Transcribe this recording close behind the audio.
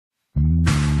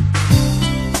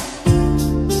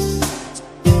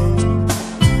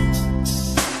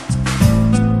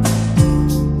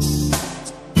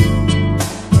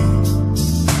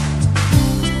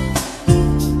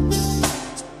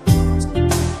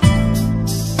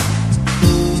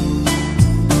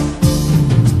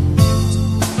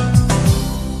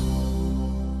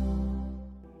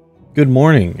Good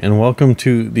morning, and welcome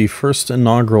to the first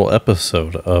inaugural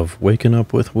episode of Waking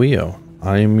Up with Weo.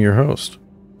 I am your host,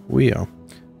 Weo.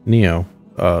 Neo,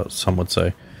 some would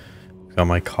say. Got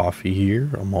my coffee here.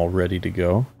 I'm all ready to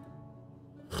go.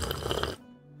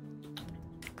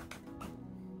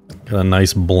 Got a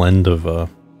nice blend of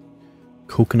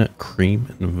coconut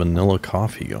cream and vanilla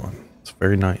coffee going. It's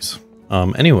very nice.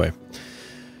 Anyway.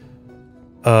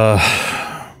 Boy,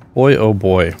 oh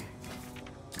boy.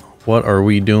 What are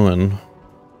we doing?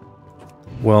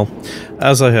 Well,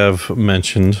 as I have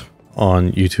mentioned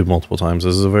on YouTube multiple times,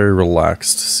 this is a very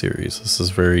relaxed series. This is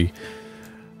very,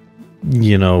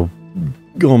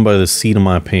 going by the seat of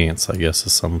my pants, I guess,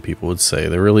 as some people would say.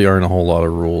 There really aren't a whole lot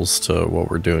of rules to what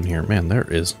we're doing here. Man, there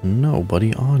is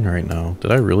nobody on right now.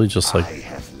 Did I really just,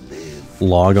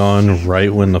 log on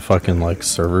right when the fucking,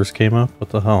 servers came up? What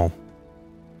the hell?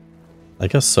 I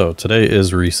guess so. Today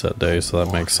is reset day, so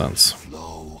that makes sense.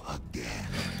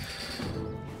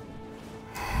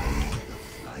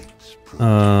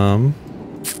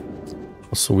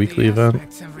 What's the weekly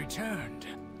event?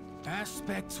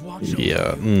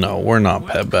 Yeah, no, we're not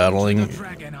pet battling.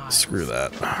 Screw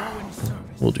that.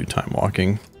 We'll do time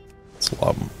walking. It's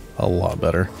a lot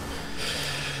better.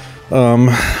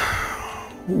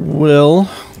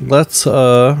 Well, let's,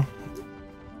 I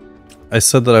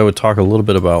said that I would talk a little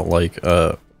bit about,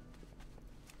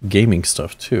 gaming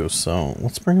stuff too, so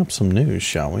let's bring up some news,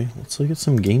 shall we? Let's look at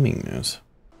some gaming news.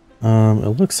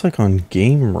 It looks like on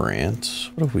Game Rant,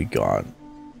 what have we got?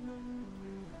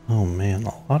 Oh man,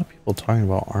 a lot of people talking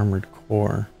about Armored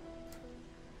Core.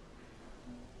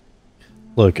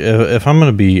 Look, if I'm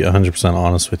going to be 100%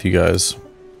 honest with you guys,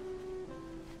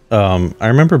 I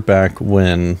remember back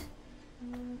when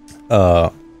Armored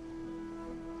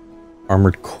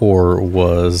Core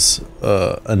was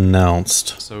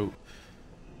announced. So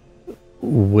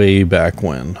way back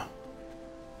when.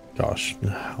 Gosh,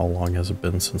 how long has it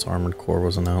been since Armored Core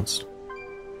was announced?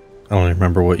 I don't even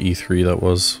remember what E3 that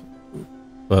was.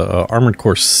 But Armored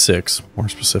Core 6, more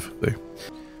specifically.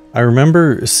 I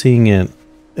remember seeing it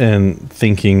and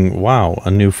thinking, wow,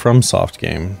 a new FromSoft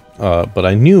game. But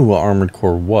I knew what Armored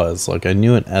Core was. Like, I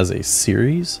knew it as a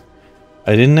series.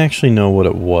 I didn't actually know what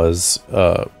it was.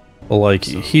 Like,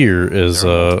 here is,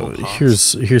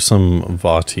 here's some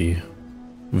Vati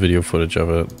video footage of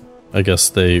it. I guess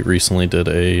they recently did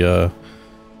a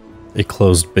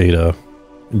closed beta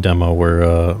demo where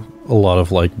a lot of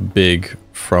big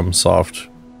FromSoft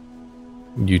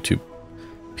YouTube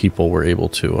people were able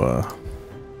to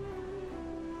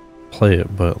play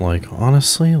it, but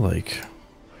honestly,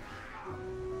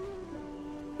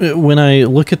 when I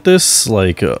look at this,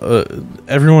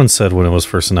 everyone said when it was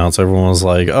first announced, everyone was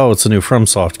like, oh, it's a new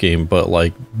FromSoft game, but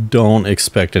don't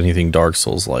expect anything Dark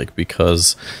Souls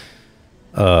because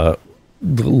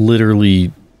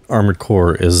literally Armored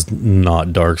Core is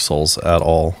not Dark Souls at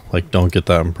all. Don't get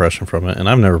that impression from it. And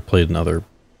I've never played another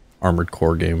Armored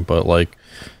Core game, but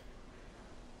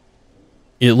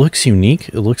it looks unique,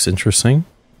 it looks interesting,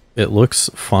 it looks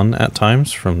fun at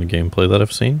times from the gameplay that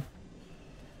I've seen.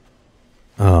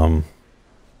 I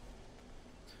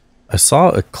saw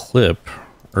a clip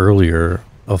earlier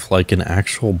of an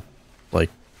actual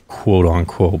quote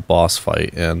unquote boss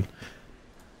fight, and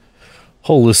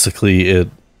holistically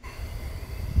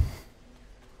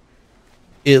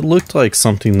it looked like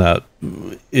something that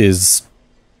is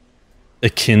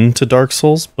akin to Dark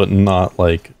Souls, but not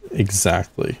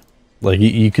exactly.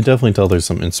 You could definitely tell there's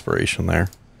some inspiration there,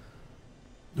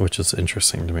 which is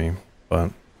interesting to me.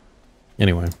 But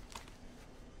anyway,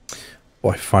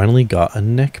 I finally got a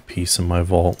neck piece in my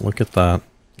vault. Look at that.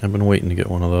 I've been waiting to get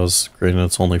one of those. Granted,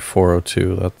 it's only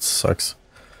 402. That sucks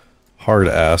hard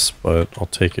ass, but I'll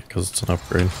take it because it's an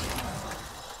upgrade.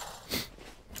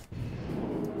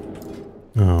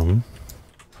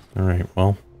 Alright,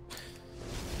 well.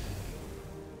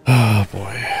 Oh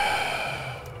boy.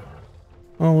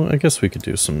 Well, I guess we could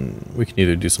do we can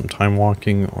either do some time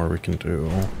walking, or we can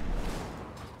do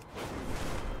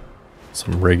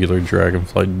some regular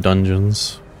Dragonflight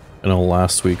dungeons. I know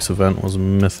last week's event was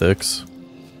Mythics.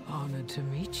 Honored to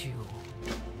meet you.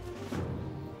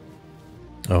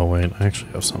 Oh wait, I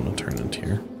actually have something to turn into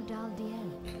here.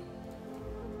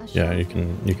 Yeah, you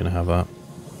can have that.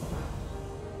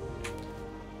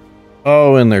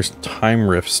 Oh, and there's time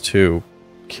rifts too.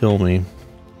 Kill me.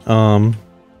 What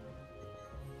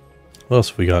else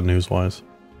have we got news-wise?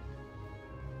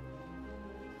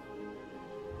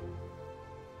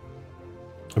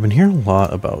 I've been hearing a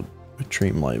lot about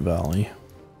Dreamlight Valley.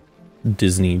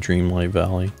 Disney Dreamlight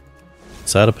Valley.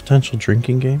 Is that a potential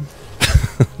drinking game?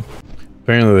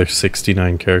 Apparently there's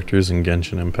 69 characters in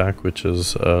Genshin Impact, which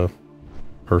is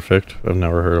perfect. I've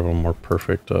never heard of a more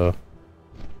perfect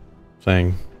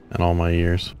thing in all my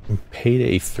years.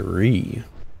 Payday 3,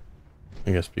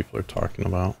 I guess people are talking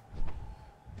about.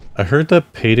 I heard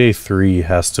that Payday 3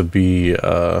 has to be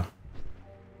that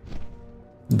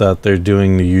they're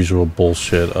doing the usual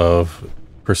bullshit of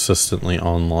persistently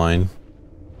online,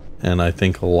 and I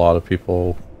think a lot of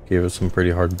people gave it some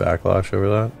pretty hard backlash over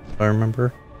that, if I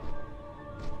remember.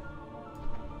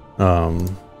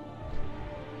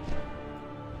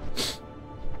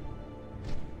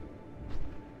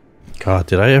 God,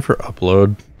 did I ever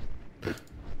upload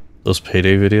those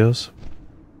Payday videos?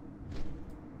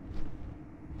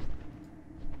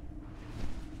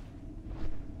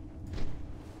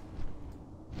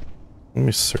 Let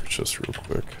me search this real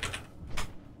quick.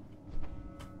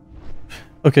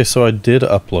 Okay, so I did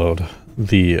upload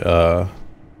the,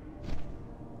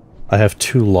 I have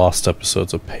 2 lost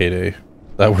episodes of Payday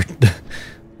that were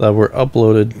that were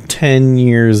uploaded 10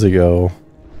 years ago.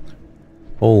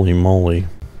 Holy moly.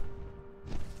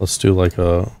 Let's do like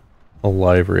a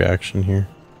live reaction here.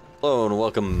 Hello and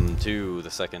welcome to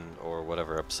the second or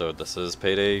whatever episode this is,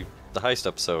 Payday, the heist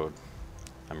episode.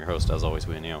 I'm your host, as always,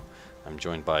 Neo. I'm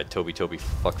joined by Toby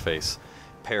Fuckface,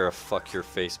 pair of fuck your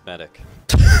face medic,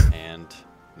 and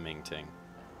Ming Ting.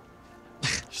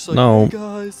 Like, no, hey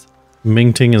guys.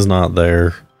 Ming Ting is not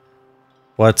there.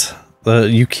 What?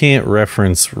 You can't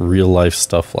reference real life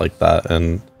stuff like that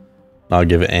and not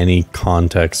give any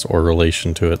context or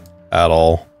relation to it at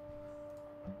all.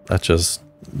 That's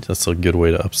a good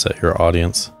way to upset your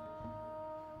audience.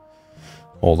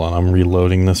 Hold on, I'm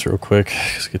reloading this real quick.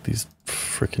 Let's get these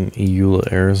freaking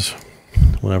EULA errors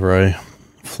whenever I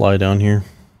fly down here.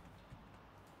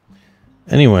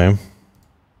 Anyway.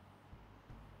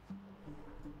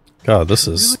 God, this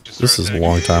is a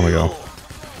long time ago.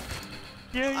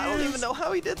 I don't even know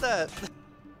how he did that.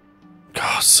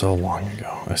 God, so long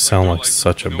ago. I sound like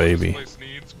such a baby.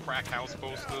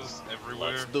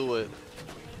 Let's do it.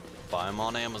 Buy them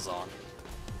on Amazon.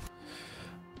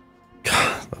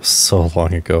 God, that was so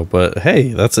long ago. But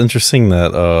hey, that's interesting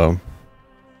that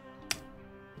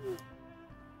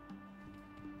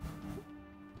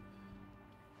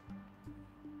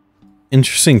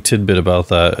interesting tidbit about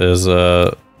that is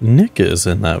Nick is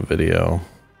in that video.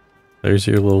 There's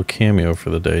your little cameo for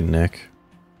the day, Nick.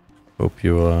 Hope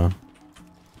you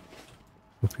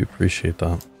appreciate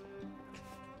that.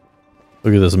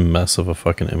 Look at this mess of a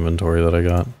fucking inventory that I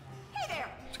got.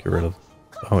 Let's get rid of.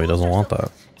 Oh, he doesn't want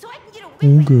that. Okay,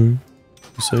 you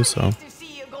say so.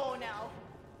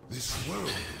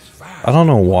 I don't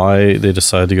know why they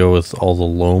decided to go with all the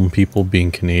Loam people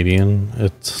being Canadian.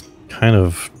 It's kind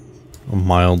of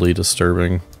mildly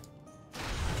disturbing.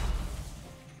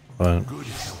 But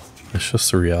it's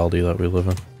just the reality that we live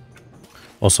in.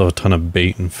 Also a ton of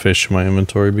bait and fish in my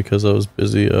inventory because I was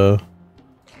busy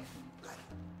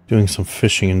doing some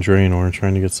fishing in Draenor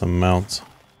trying to get some mounts.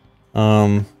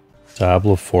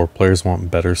 Diablo 4 players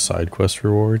want better side quest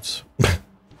rewards.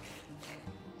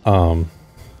 I'm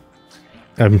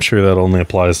sure that only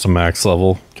applies to max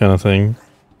level kind of thing.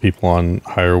 People on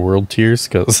higher world tiers,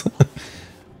 because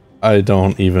I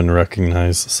don't even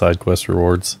recognize side quest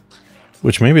rewards.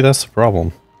 Which maybe that's the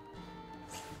problem.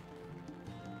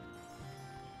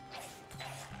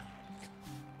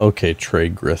 Okay, Trey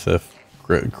Griffith.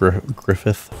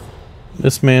 Griffith.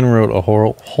 This man wrote a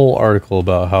whole article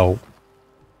about how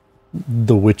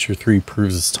The Witcher 3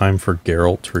 proves it's time for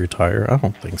Geralt to retire. I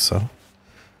don't think so.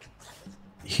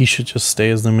 He should just stay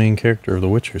as the main character of the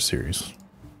Witcher series.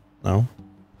 No?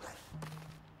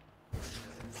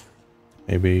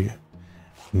 Maybe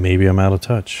I'm out of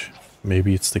touch.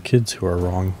 Maybe it's the kids who are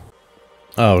wrong.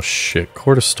 Oh shit,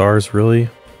 Court of Stars, really?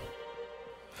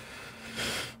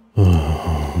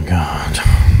 Oh god.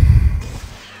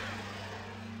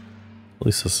 At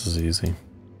least this is easy.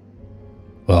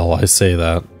 Well, I say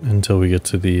that until we get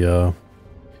to the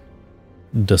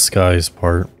disguise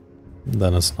part.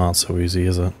 Then it's not so easy,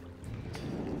 is it?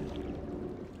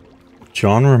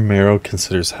 John Romero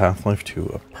considers Half-Life 2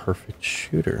 a perfect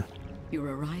shooter.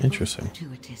 Interesting.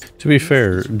 To be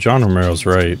fair, John Romero's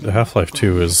right. Half-Life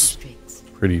 2 is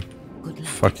pretty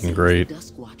fucking great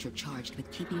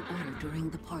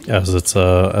as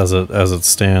it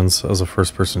stands as a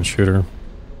first-person shooter.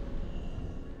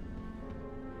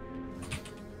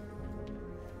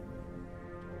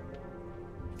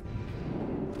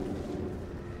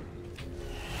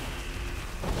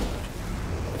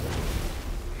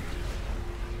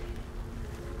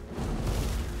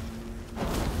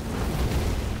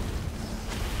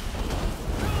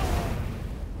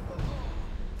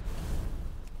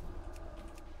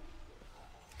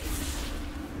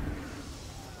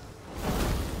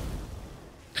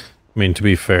 I mean, to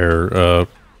be fair,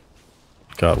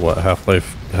 God, what,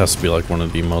 Half-Life has to be like one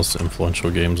of the most influential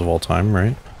games of all time,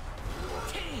 right?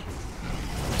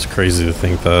 It's crazy to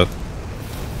think that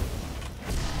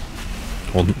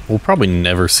we'll probably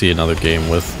never see another game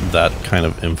with that kind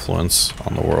of influence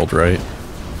on the world, right?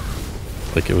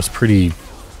 Like, it was pretty...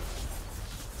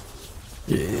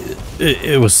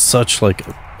 It was such, like,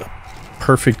 a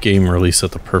perfect game release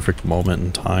at the perfect moment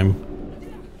in time.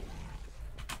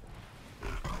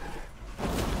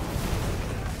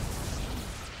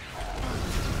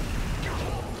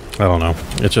 I don't know.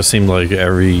 It just seemed like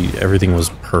everything was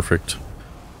perfect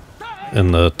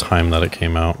in the time that it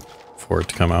came out, for it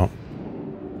to come out.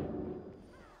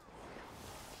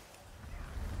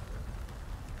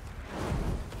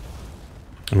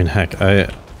 I mean, heck, I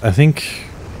think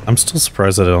I'm still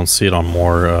surprised that I don't see it on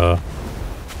more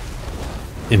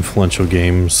influential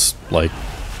games, like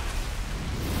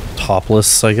top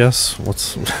lists, I guess.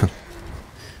 What's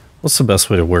the best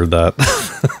way to word that?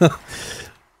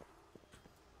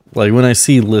 Like, when I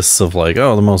see lists of, like,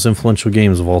 oh, the most influential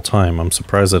games of all time, I'm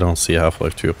surprised I don't see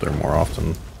Half-Life 2 up there more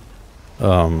often.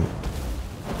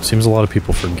 Seems a lot of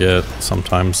people forget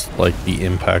sometimes, like, the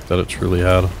impact that it truly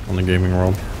had on the gaming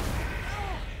world.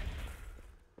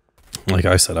 Like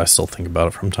I said, I still think about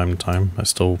it from time to time. I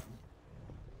still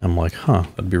am like, huh,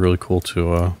 that'd be really cool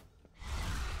to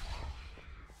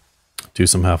do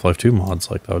some Half-Life 2 mods.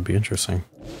 Like, that would be interesting.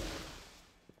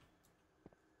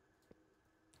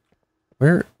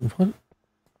 Where? What?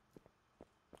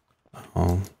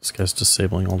 Oh, this guy's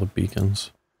disabling all the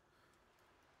beacons.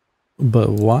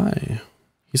 But why?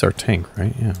 He's our tank,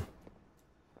 right? Yeah.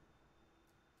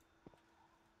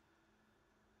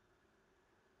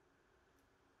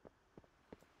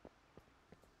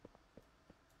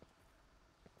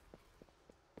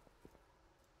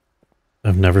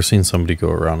 I've never seen somebody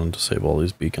go around and disable all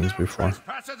these beacons before.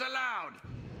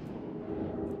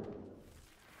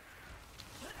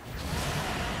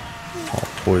 I'll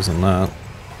poison that.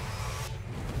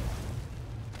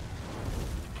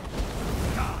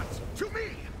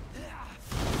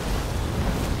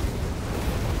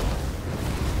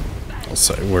 I'll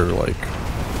say we're like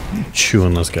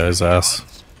chewing this guy's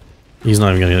ass. He's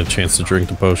not even gonna get a chance to drink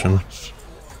the potion.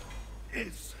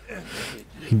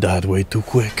 He died way too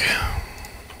quick.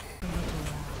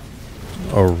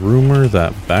 A rumor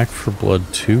that Back 4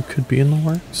 Blood 2 could be in the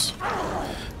works?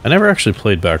 I never actually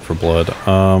played Back 4 Blood.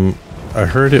 I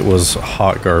heard it was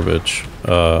hot garbage,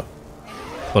 but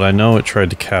I know it tried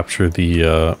to capture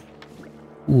the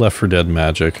Left 4 Dead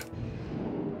magic.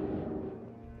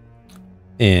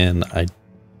 And I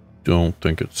don't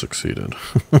think it succeeded.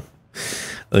 I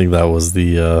think that was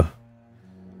the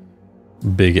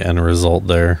big end result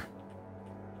there,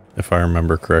 if I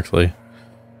remember correctly.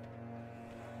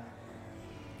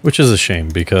 Which is a shame,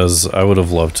 because I would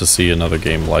have loved to see another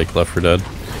game like Left 4 Dead.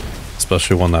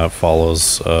 Especially one that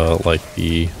follows, like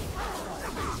the...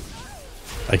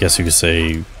 I guess you could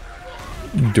say...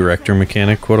 director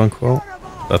mechanic, quote-unquote,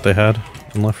 that they had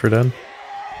in Left 4 Dead.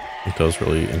 I think that was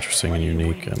really interesting and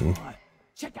unique, and...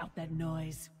 Check out that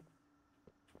noise.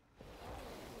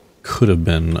 Could have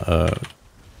been,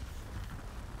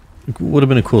 would have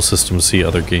been a cool system to see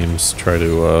other games try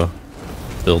to,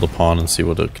 build upon and see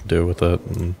what it could do with it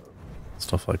and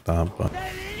stuff like that, but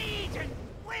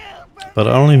I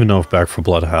don't even know if Back 4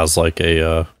 Blood has like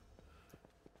a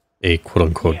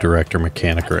quote-unquote director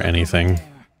mechanic or anything.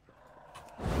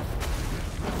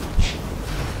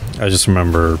 I just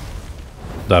remember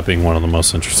that being one of the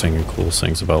most interesting and coolest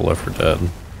things about Left 4 Dead.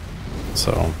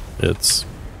 So it'd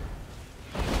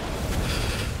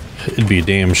be a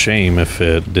damn shame if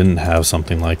it didn't have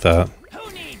something like that.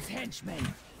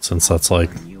 Since that's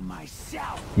like,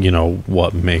 you know,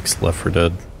 what makes Left 4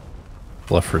 Dead,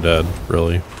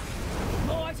 really.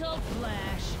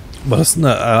 But it's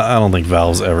not, I don't think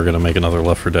Valve's ever gonna make another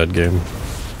Left 4 Dead game.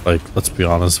 Like, let's be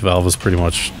honest, Valve is pretty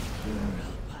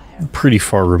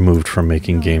far removed from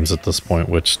making games at this point,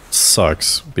 which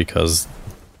sucks because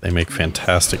they make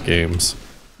fantastic games.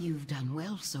 You've done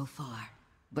well so far,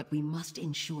 but we must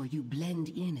ensure you blend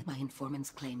in. My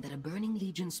informants claim that a Burning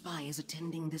Legion spy is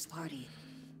attending this party.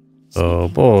 Oh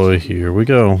boy, here we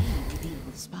go.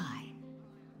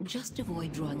 Just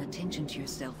avoid drawing attention to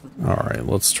yourself with... Alright,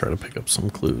 let's try to pick up some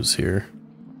clues here.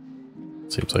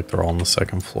 Seems like they're all on the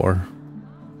second floor.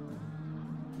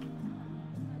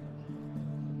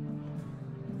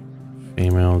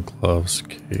 Female gloves,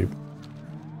 cape,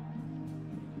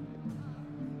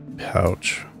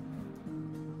 pouch.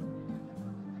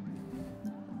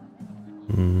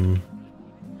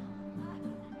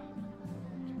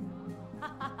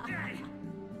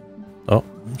 Oh,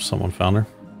 someone found her.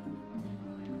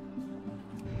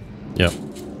 Yep.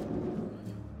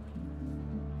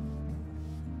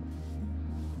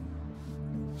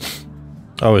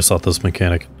 I always thought this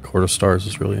mechanic in Court of Stars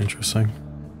was really interesting.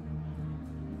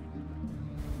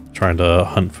 Trying to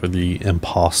hunt for the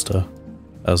imposta,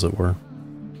 as it were.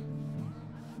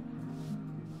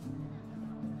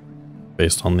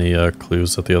 Based on the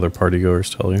clues that the other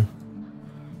partygoers tell you.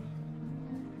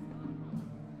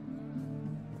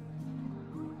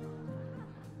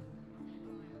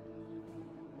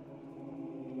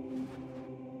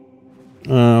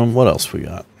 What else we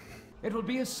got? It will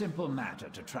be a simple matter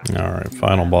to track. Alright,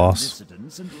 final boss.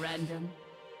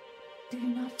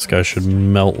 This guy should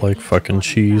melt like fucking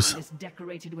cheese. Is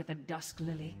decorated with a dusk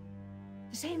lily,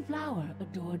 the same flower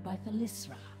adored by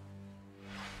Thalysra.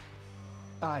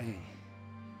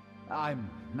 I'm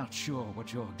not sure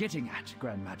what you're getting at,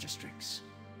 Grand Magistrix.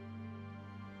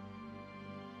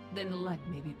 Then let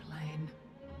me be plain.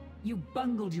 You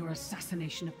bungled your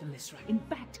assassination of Thalysra. In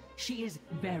fact, she is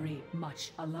very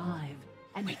much alive.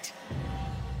 And wait,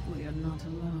 we are not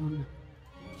alone.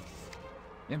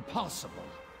 Impossible.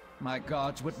 My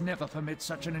guards would never permit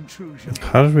such an intrusion.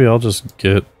 How did we all just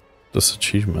get this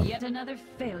achievement? Yet another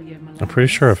failure, I'm pretty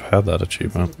sure I've had that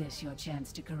achievement. Consider this your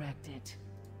chance to correct it.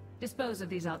 Dispose of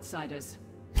these outsiders.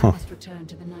 Huh. I must return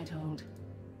to the Nighthold.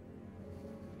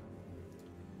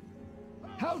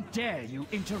 How dare you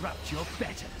interrupt your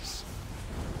betters?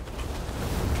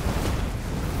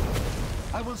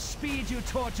 I will speed you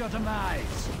toward your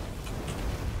demise.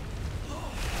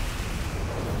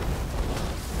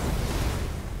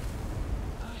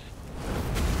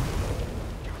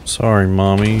 Sorry,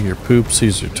 Mommy, your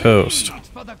poopsies are toast.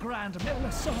 For the Grand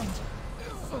Melisande,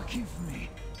 forgive me.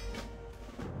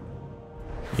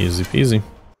 Easy peasy.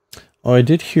 Oh, I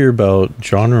did hear about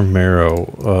John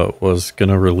Romero was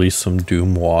gonna release some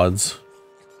Doom WODs.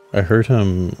 I heard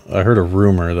a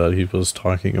rumor that he was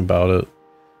talking about it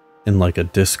in like a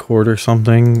Discord or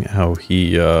something, how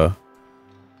he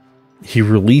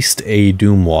released a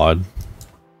Doom WOD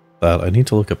that I need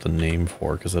to look up the name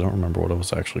for because I don't remember what it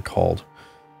was actually called.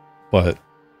 But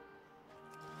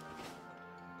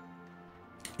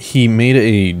he made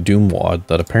a Doom WOD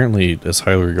that apparently is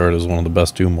highly regarded as one of the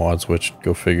best Doom WODs, which,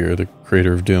 go figure, the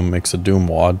creator of Doom makes a Doom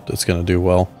WOD that's going to do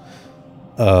well.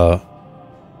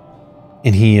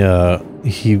 And he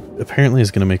apparently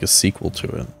is going to make a sequel to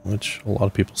it, which a lot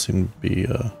of people seem to be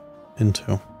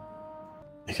into.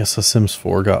 I guess The Sims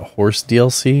 4 got horse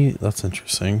DLC? That's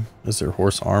interesting. Is there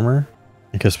horse armor?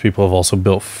 I guess people have also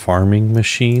built farming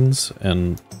machines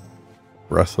in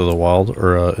Breath of the Wild,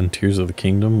 or in Tears of the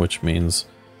Kingdom, which means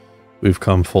we've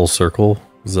come full circle.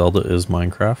 Zelda is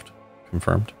Minecraft.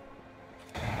 Confirmed.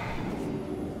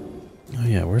 Oh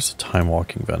yeah, where's the time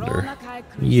walking vendor?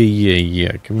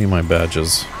 Yeah. Give me my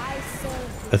badges.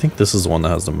 I think this is the one that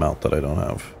has the mount that I don't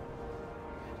have.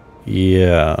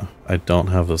 Yeah, I don't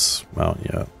have this mount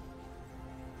yet.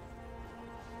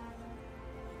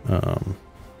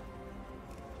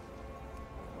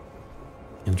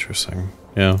 Interesting.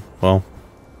 Yeah, well,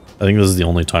 I think this is the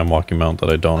only time walking mount that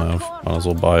I don't have. Might as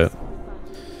well buy it.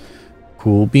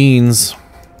 Cool beans.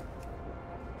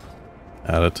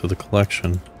 Add it to the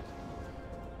collection.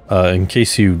 In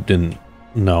case you didn't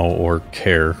know or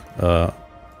care,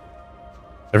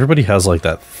 everybody has like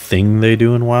that thing they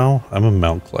do in WoW. I'm a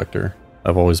mount collector.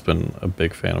 I've always been a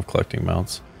big fan of collecting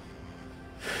mounts.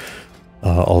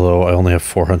 Although I only have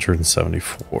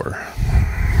 474.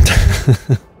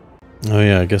 Oh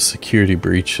yeah, I guess Security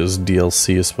Breach's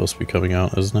DLC is supposed to be coming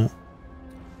out, isn't it?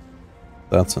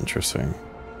 That's interesting.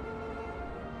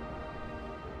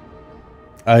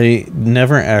 I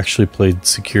never actually played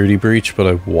Security Breach, but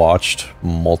I've watched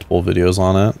multiple videos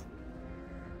on it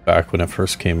back when it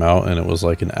first came out, and it was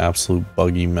like an absolute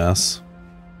buggy mess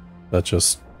that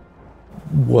just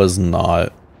was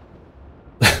not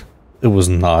it was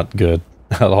not good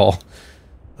at all.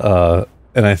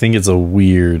 And I think it's a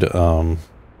weird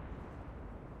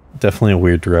definitely a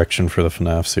weird direction for the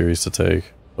FNAF series to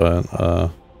take,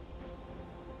 but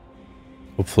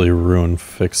hopefully Ruin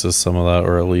fixes some of that,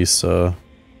 or at least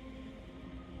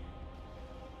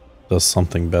does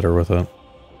something better with it.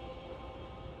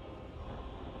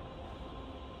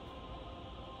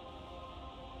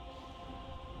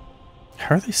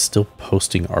 How are they still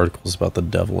posting articles about The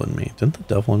Devil in Me? Didn't The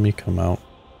Devil in Me come out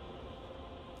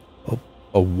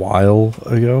a while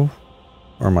ago?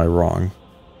 Or am I wrong?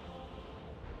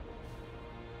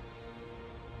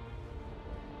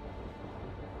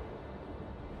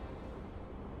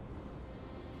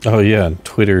 Oh yeah, and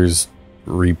Twitter's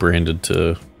rebranded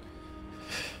to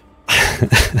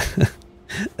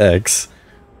X,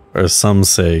 or some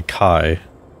say Kai.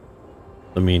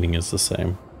 The meaning is the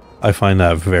same. I find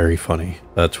that very funny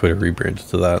that Twitter rebranded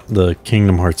to that. The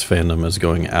Kingdom Hearts fandom is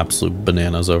going absolute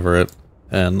bananas over it,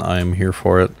 and I am here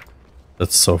for it.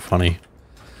 That's so funny.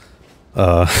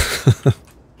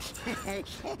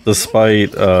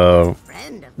 Despite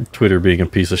Twitter being a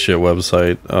piece of shit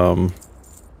website,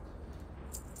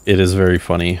 it is very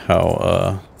funny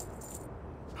how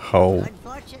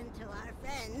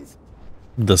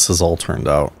this has all turned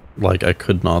out. Like, I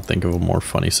could not think of a more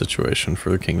funny situation for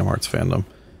the Kingdom Hearts fandom.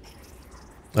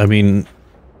 I mean,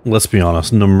 let's be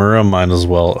honest, Nomura might as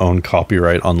well own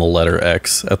copyright on the letter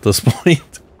X at this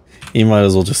point. He might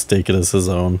as well just take it as his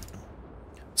own.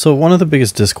 So one of the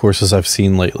biggest discourses I've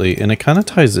seen lately, and it kind of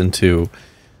ties into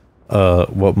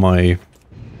what my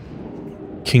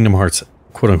Kingdom Hearts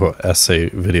quote-unquote essay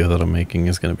video that I'm making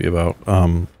is going to be about.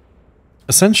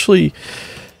 Essentially,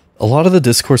 a lot of the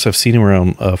discourse I've seen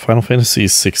around Final Fantasy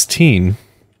 16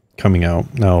 coming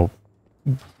out. Now,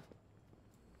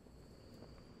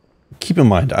 keep in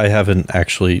mind, I haven't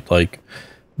actually, like,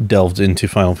 delved into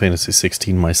Final Fantasy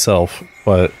 16 myself,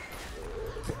 but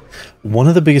one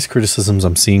of the biggest criticisms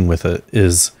I'm seeing with it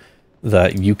is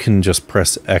that you can just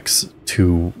press X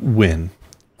to win,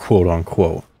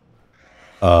 quote-unquote.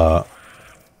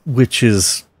 Which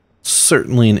is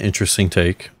certainly an interesting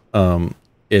take.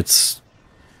 It's,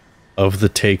 of the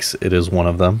takes, it is one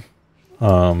of them.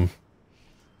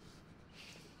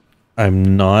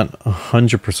 I'm not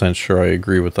 100% sure I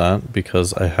agree with that,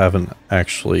 because I haven't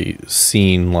actually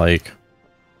seen, like,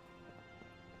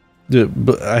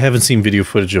 I haven't seen video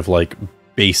footage of, like,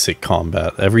 basic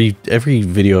combat. Every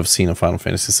video I've seen of Final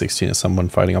Fantasy 16 is someone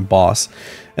fighting a boss,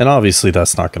 and obviously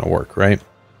that's not going to work, right?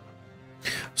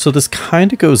 So this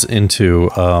kind of goes into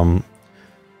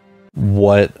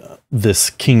what this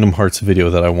Kingdom Hearts video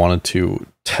that I wanted to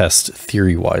test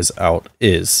theory-wise out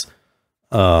is.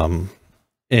 And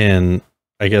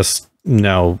I guess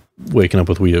now waking up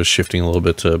with Wii is shifting a little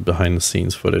bit to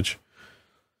behind-the-scenes footage.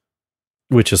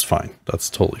 Which is fine. That's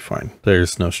totally fine.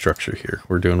 There's no structure here.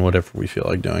 We're doing whatever we feel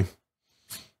like doing.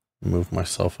 Move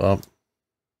myself up.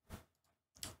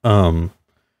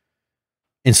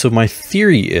 And so my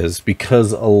theory is,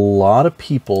 because a lot of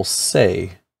people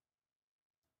say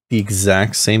the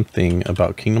exact same thing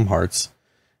about Kingdom Hearts,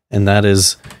 and that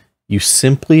is you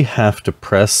simply have to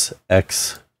press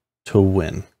X to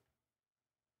win.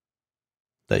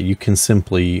 That you can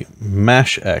simply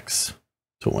mash X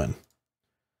to win.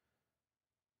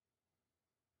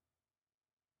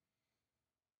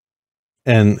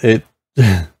 And it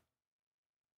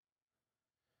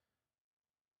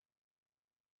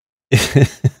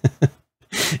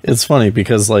it's funny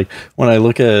because, like, when I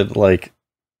look at, like,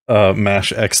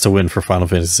 mash X to win for Final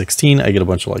Fantasy 16, I get a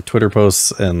bunch of, like, Twitter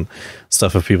posts and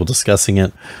stuff of people discussing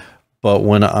it. But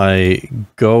when I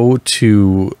go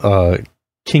to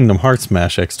Kingdom Hearts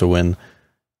mash X to win,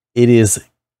 it is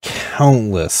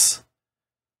countless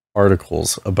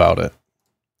articles about it,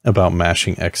 about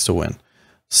mashing X to win.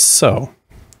 So,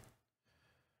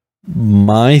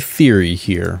 my theory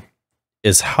here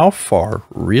is, how far,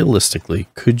 realistically,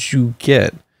 could you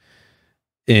get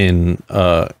in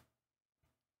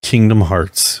Kingdom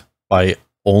Hearts by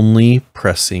only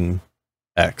pressing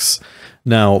X?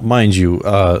 Now, mind you,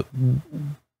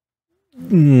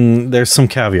 there's some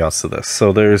caveats to this.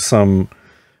 So there's some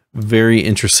very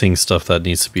interesting stuff that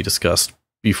needs to be discussed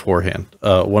beforehand.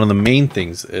 One of the main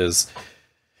things is,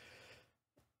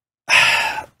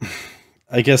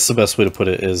 I guess the best way to put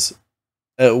it is,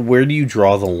 where do you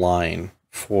draw the line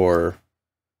for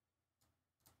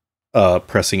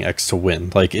pressing X to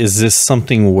win? Like, is this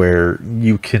something where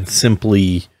you can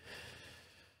simply,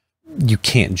 you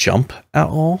can't jump at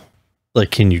all?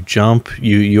 Like, can you jump?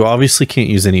 You obviously can't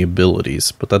use any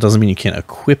abilities, but that doesn't mean you can't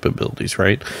equip abilities,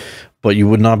 right? But you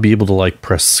would not be able to, like,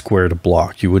 press square to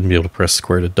block. You wouldn't be able to press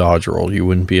square to dodge roll. You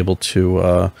wouldn't be able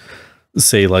to,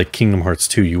 say, like Kingdom Hearts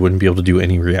 2, you wouldn't be able to do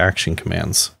any reaction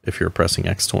commands if you're pressing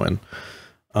X to win.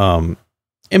 And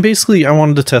basically, I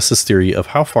wanted to test this theory of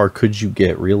how far could you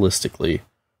get realistically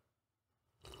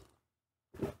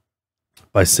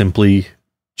by simply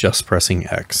just pressing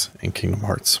X in Kingdom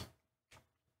Hearts.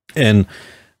 And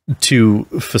to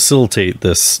facilitate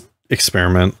this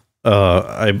experiment,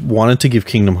 I wanted to give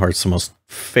Kingdom Hearts the most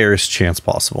fairest chance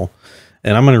possible.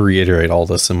 And I'm going to reiterate all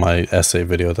this in my essay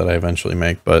video that I eventually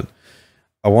make, but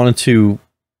I wanted to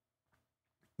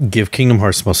give Kingdom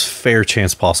Hearts the most fair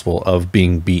chance possible of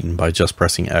being beaten by just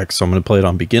pressing X. So I'm going to play it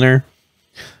on beginner.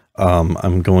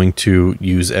 I'm going to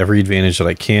use every advantage that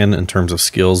I can in terms of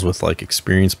skills with, like,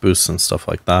 experience boosts and stuff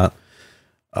like that.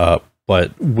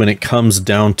 But when it comes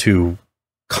down to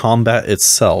combat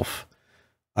itself,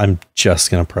 I'm just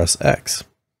going to press X.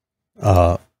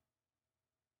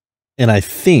 And I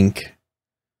think,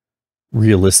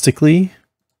 realistically,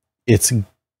 it's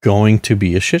going to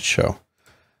be a shit show.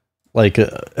 Like,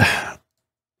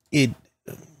 it...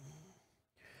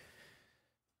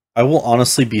 I will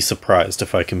honestly be surprised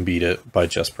if I can beat it by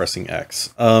just pressing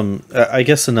X. I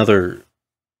guess another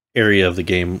area of the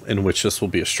game in which this will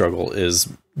be a struggle is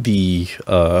the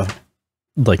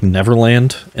like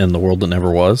Neverland and the world that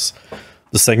never was.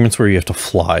 The segments where you have to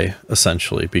fly,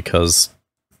 essentially, because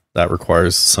that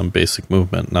requires some basic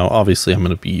movement. Now, obviously, I'm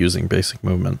going to be using basic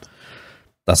movement.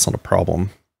 That's not a problem.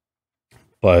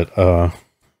 But I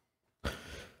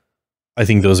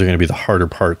think those are going to be the harder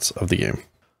parts of the game.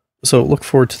 So look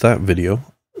forward to that video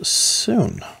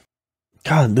soon.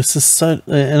 God, this is such,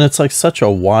 and it's like such a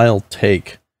wild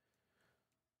take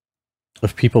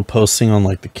of people posting on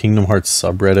like the Kingdom Hearts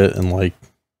subreddit and like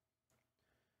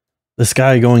this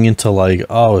guy going into like,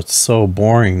 oh, it's so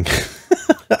boring.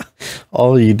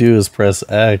 All you do is press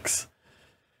X.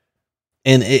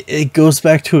 And it goes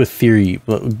back to a theory,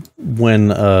 but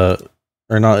when or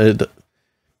not,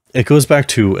 it goes back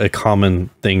to a common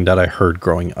thing that I heard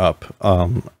growing up.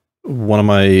 One of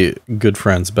my good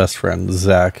friends, best friend,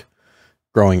 Zach,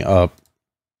 growing up,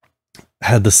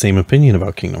 had the same opinion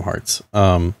about Kingdom Hearts.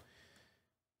 And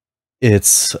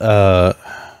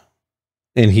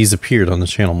he's appeared on the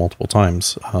channel multiple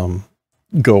times.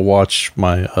 Go watch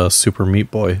my Super Meat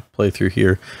Boy playthrough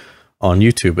here on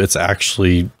YouTube. It's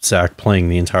actually Zach playing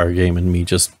the entire game and me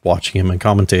just watching him and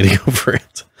commentating over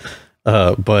it.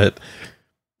 But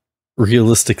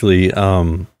realistically,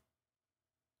 when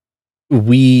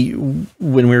we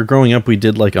were growing up, we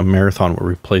did like a marathon where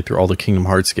we played through all the Kingdom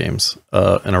Hearts games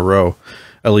in a row,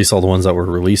 at least all the ones that were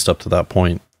released up to that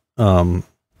point.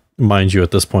 Mind you,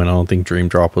 at this point, I don't think Dream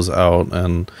Drop was out,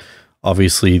 and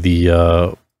obviously the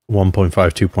 1.5,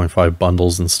 2.5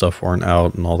 bundles and stuff weren't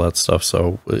out and all that stuff,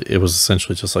 so it was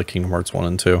essentially just like Kingdom Hearts 1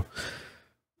 and 2.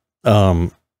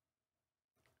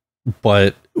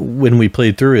 But when we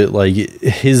played through it, like,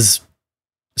 his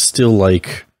still,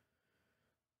 like,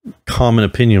 common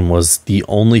opinion was the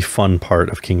only fun part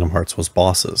of Kingdom Hearts was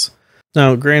bosses.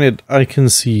 Now, granted, I can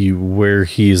see where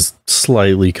he's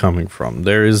slightly coming from.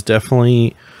 There is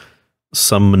definitely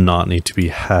some monotony to be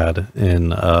had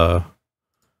in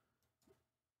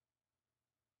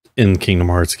Kingdom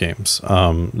Hearts games.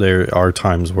 There are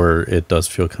times where it does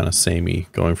feel kind of samey,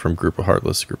 going from group of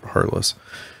Heartless to group of Heartless.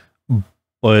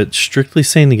 But strictly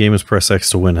saying the game is press X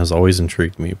to win has always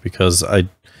intrigued me, because I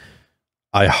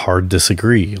hard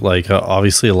disagree. Like,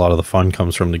 obviously a lot of the fun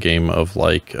comes from the game of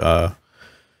like,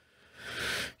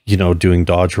 you know, doing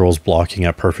dodge rolls, blocking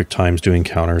at perfect times, doing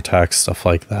counterattacks, stuff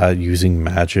like that, using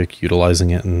magic, utilizing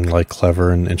it in like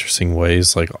clever and interesting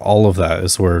ways. Like, all of that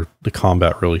is where the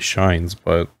combat really shines.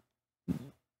 But,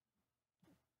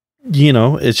 you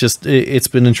know, it's just, it's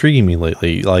been intriguing me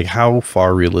lately. Like, how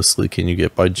far realistically can you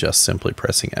get by just simply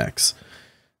pressing X?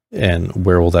 And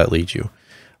where will that lead you?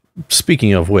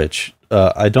 Speaking of which,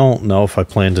 I don't know if I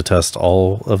plan to test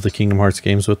all of the Kingdom Hearts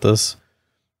games with this,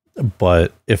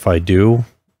 but if I do,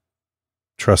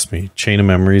 trust me, Chain of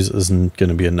Memories isn't going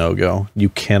to be a no-go. You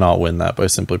cannot win that by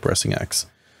simply pressing X,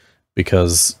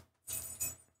 because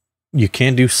you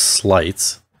can't do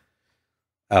slights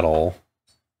at all,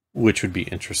 which would be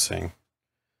interesting.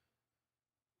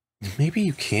 Maybe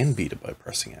you can beat it by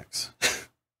pressing X.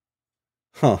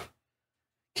 Huh.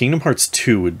 Kingdom Hearts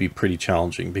 2 would be pretty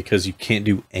challenging because you can't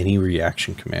do any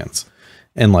reaction commands.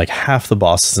 And like half the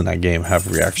bosses in that game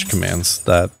have reaction commands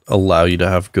that allow you to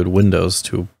have good windows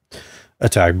to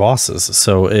attack bosses.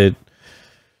 So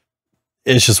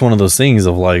it's just one of those things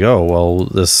of like, oh, well,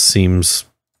 this seems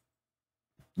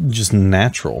just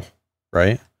natural,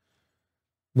 right?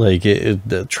 Like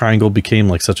the triangle became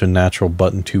like such a natural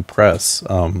button to press.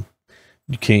 You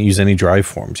can't use any drive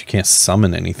forms. You can't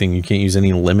summon anything. You can't use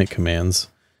any limit commands,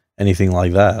 anything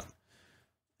like that.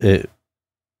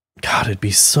 God, it'd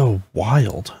be so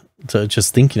wild to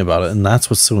just thinking about it. And that's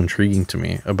what's so intriguing to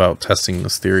me about testing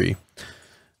this theory.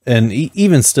 And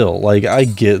even still, like, I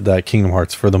get that Kingdom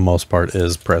Hearts for the most part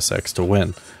is press X to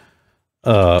win.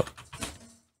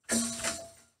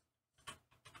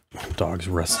 Dog's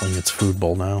wrestling its food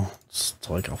bowl now. It's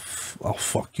like, I'll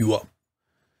fuck you up.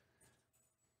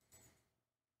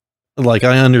 Like,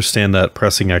 I understand that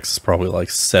pressing X is probably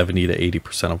like 70 to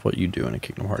 80% of what you do in a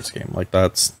Kingdom Hearts game. Like,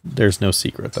 there's no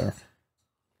secret there.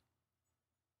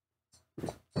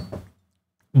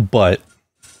 But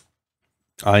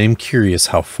I am curious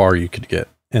how far you could get,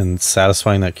 and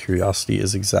satisfying that curiosity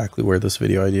is exactly where this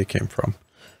video idea came from.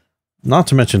 Not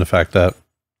to mention the fact that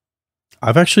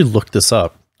I've actually looked this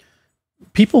up.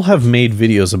 People have made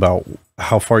videos about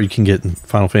how far you can get in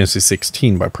Final Fantasy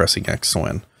 16 by pressing X to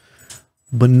win.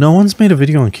 But no one's made a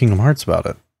video on Kingdom Hearts about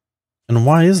it. And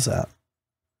why is that?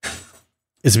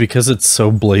 Is it because it's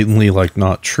so blatantly like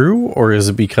not true, or is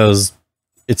it because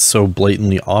it's so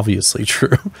blatantly obviously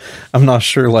true? I'm not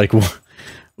sure like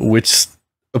which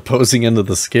opposing end of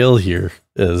the scale here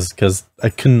is, because I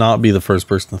could not be the first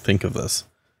person to think of this.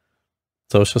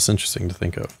 So it's just interesting to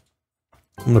think of.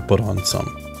 I'm gonna put on some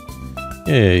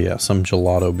some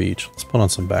Gelato Beach. Let's put on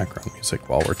some background music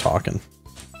while we're talking.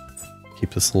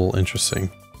 Keep this a little interesting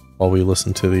while we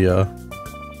listen to the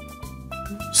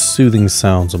soothing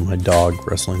sounds of my dog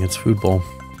wrestling its food bowl.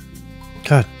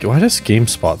 God, why does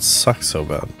GameSpot suck so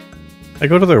bad? I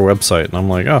go to their website and I'm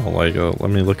like, oh, like, let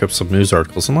me look up some news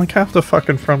articles. And like half the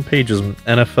fucking front page is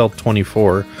NFL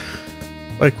 24.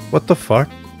 Like, what the fuck?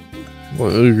 Well,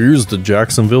 here's the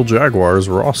Jacksonville Jaguars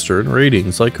roster and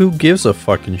ratings. Like, who gives a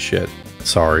fucking shit?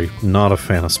 Sorry, not a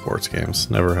fan of sports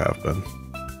games. Never have been.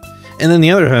 And then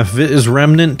the other half of it is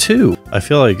Remnant 2. I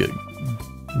feel like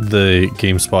the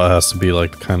GameSpot has to be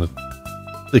like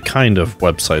the kind of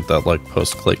website that like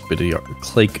post clickbaity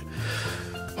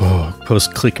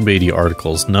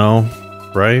articles. No,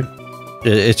 right?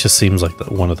 It just seems like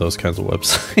one of those kinds of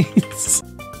websites.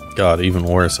 God, even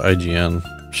worse, IGN.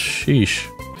 Sheesh.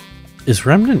 Is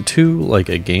Remnant 2 like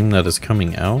a game that is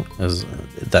coming out?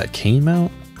 That came out?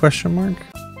 Question mark.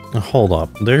 Hold up.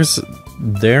 There is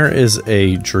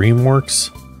a DreamWorks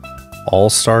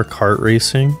All-Star Kart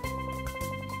Racing.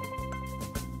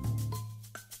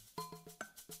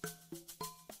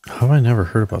 How have I never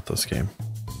heard about this game?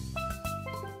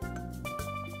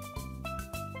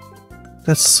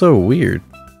 That's so weird.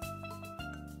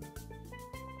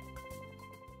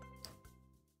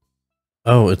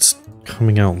 Oh, it's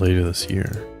coming out later this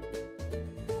year.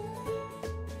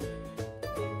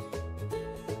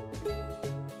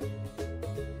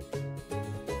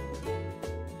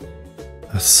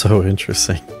 That's so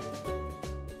interesting.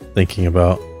 Thinking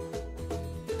about.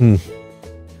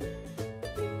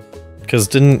 Because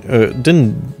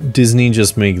didn't Disney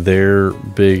just make their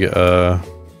big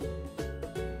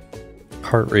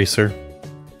kart racer?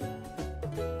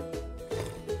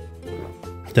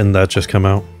 Didn't that just come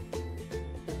out?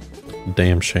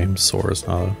 Damn shame Sora's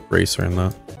not a racer in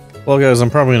that. Well guys, I'm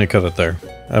probably going to cut it there.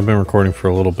 I've been recording for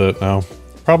a little bit now.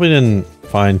 Probably didn't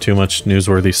find too much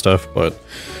newsworthy stuff, but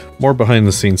more behind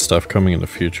the scenes stuff coming in the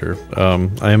future.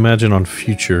 I imagine on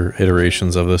future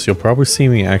iterations of this, you'll probably see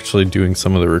me actually doing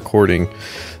some of the recording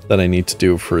that I need to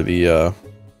do for the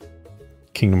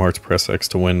Kingdom Hearts Press X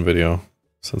to Win video,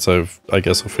 since I've, I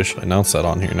guess, officially announced that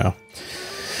on here now.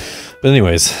 But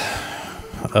anyways,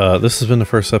 this has been the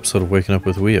first episode of Waking Up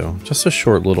with Wio. Just a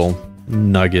short little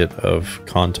nugget of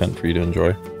content for you to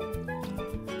enjoy.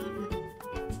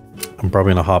 I'm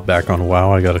probably gonna hop back on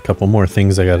WoW. I got a couple more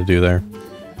things I gotta do there.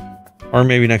 Or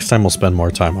maybe next time we'll spend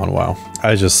more time on WoW.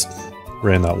 I just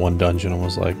ran that one dungeon and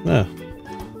was like,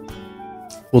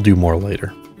 we'll do more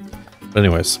later. But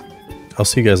anyways, I'll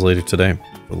see you guys later today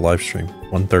for the live stream,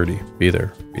 1:30. Be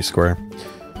there, be square.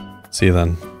 See you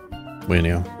then.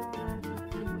 Winio.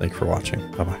 Thank you for watching.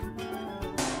 Bye-bye.